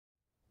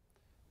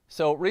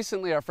So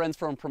recently our friends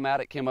from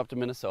Promatic came up to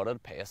Minnesota to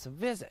pay us a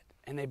visit,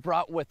 and they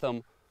brought with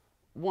them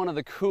one of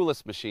the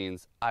coolest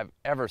machines I've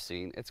ever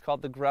seen. It's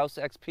called the Grouse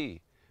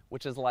XP,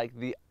 which is like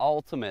the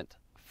ultimate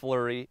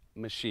Flurry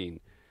machine.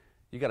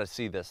 You got to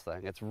see this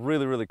thing. It's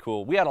really, really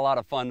cool. We had a lot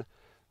of fun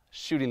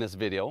shooting this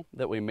video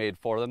that we made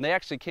for them. They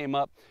actually came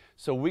up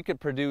so we could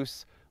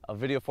produce a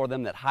video for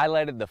them that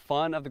highlighted the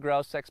fun of the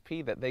Grouse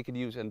XP that they could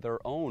use in their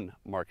own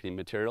marketing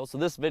material. So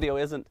this video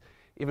isn't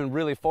even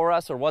really for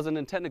us or wasn't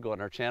intended to go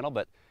on our channel,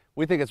 but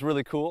we think it's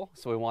really cool,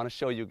 so we want to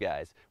show you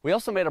guys. We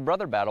also made a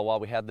brother battle while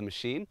we had the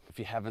machine. If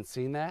you haven't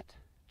seen that,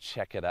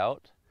 check it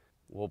out.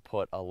 We'll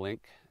put a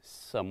link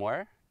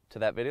somewhere to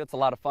that video. It's a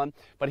lot of fun.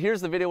 But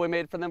here's the video we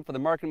made for them for the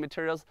marketing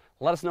materials.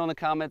 Let us know in the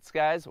comments,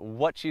 guys,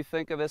 what you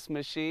think of this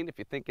machine. If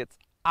you think it's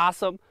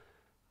awesome,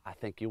 I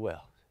think you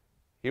will.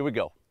 Here we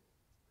go.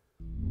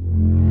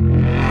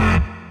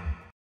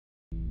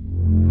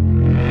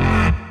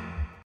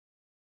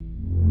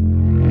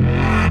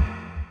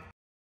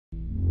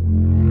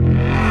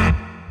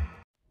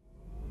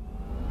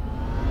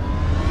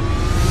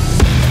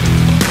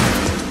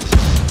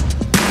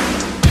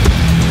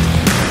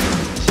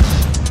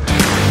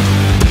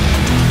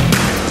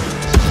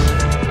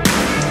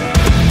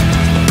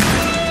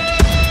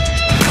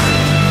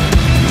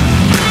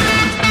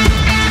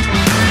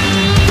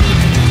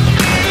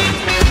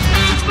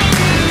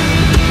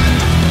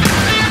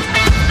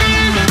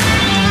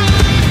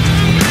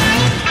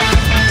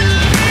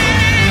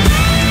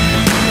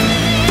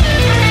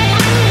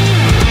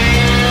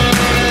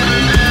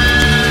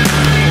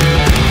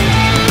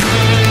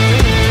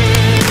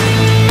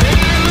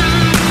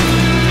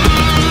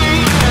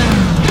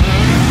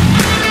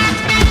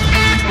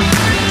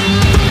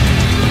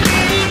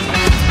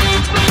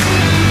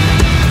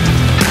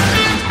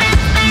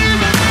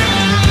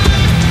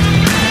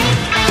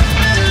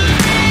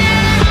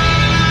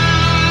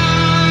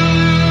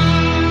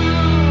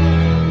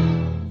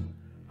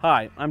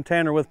 Hi, I'm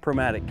Tanner with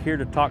Promatic, here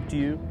to talk to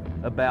you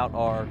about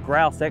our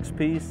Grouse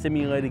XP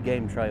simulated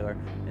game trailer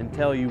and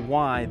tell you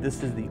why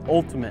this is the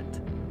ultimate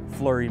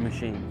Flurry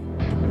machine.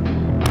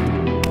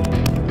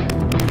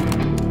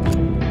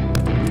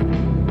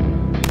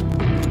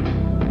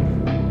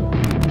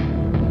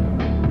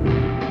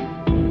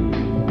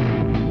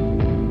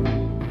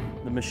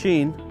 The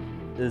machine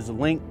is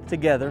linked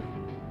together,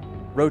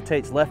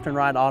 rotates left and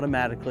right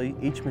automatically.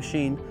 Each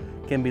machine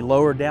can be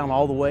lowered down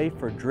all the way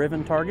for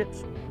driven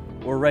targets,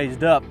 or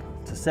raised up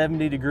to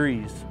 70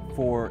 degrees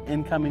for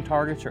incoming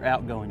targets or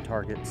outgoing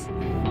targets.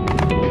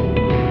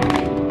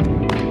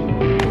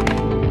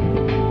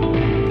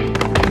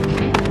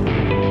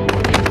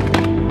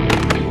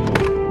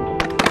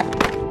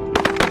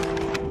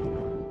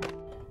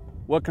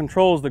 What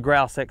controls the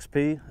Grouse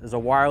XP is a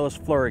wireless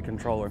Flurry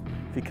controller.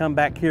 If you come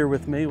back here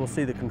with me, we'll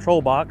see the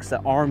control box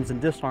that arms and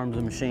disarms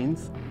the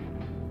machines.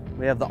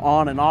 We have the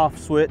on and off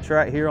switch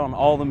right here on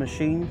all the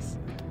machines.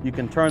 You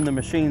can turn the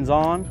machines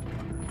on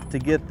to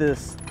get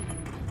this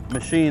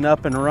machine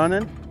up and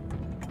running,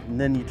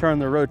 and then you turn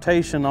the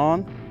rotation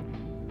on.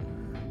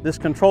 This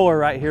controller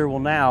right here will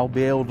now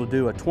be able to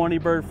do a 20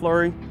 bird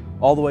flurry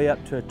all the way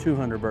up to a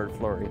 200 bird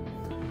flurry.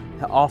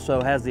 It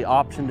also has the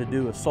option to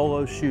do a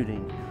solo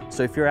shooting.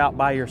 So if you're out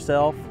by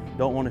yourself,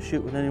 don't want to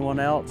shoot with anyone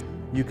else,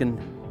 you can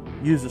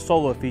use the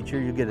solo feature.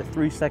 You get a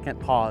 3-second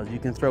pause. You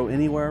can throw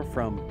anywhere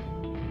from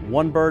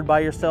 1 bird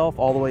by yourself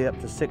all the way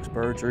up to 6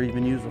 birds, or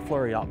even use the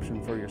flurry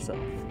option for yourself.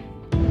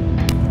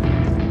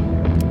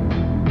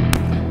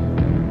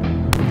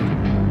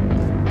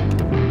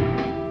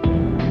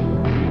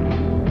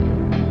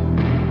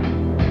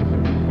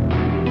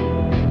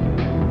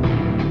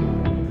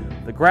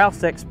 The Grouse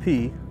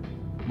XP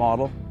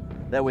model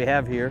that we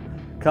have here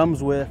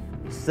comes with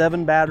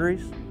 7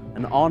 batteries,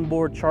 an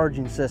onboard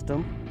charging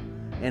system,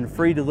 and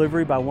free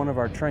delivery by one of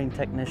our trained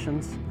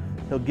technicians.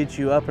 He'll get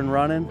you up and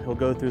running. He'll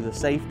go through the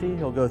safety,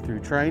 he'll go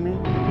through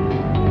training.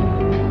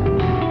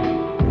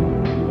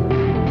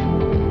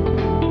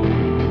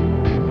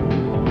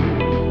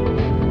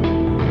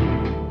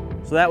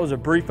 So that was a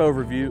brief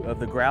overview of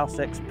the Grouse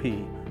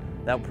XP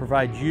that will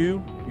provide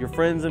you, your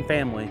friends and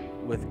family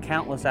with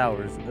countless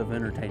hours of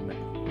entertainment.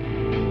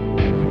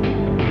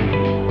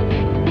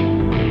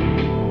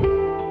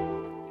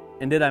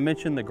 And did I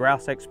mention the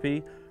Grouse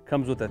XP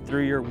comes with a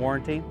 3-year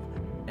warranty,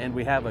 and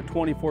we have a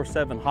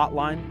 24/7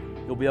 hotline.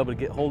 You'll be able to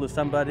get hold of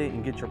somebody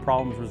and get your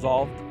problems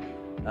resolved.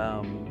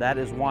 That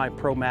is why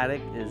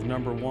Promatic is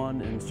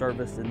 #1 in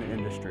service in the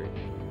industry.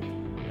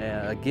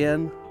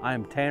 Again, I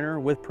am Tanner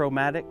with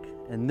Promatic,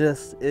 and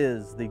this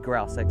is the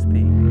Grouse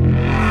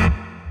XP.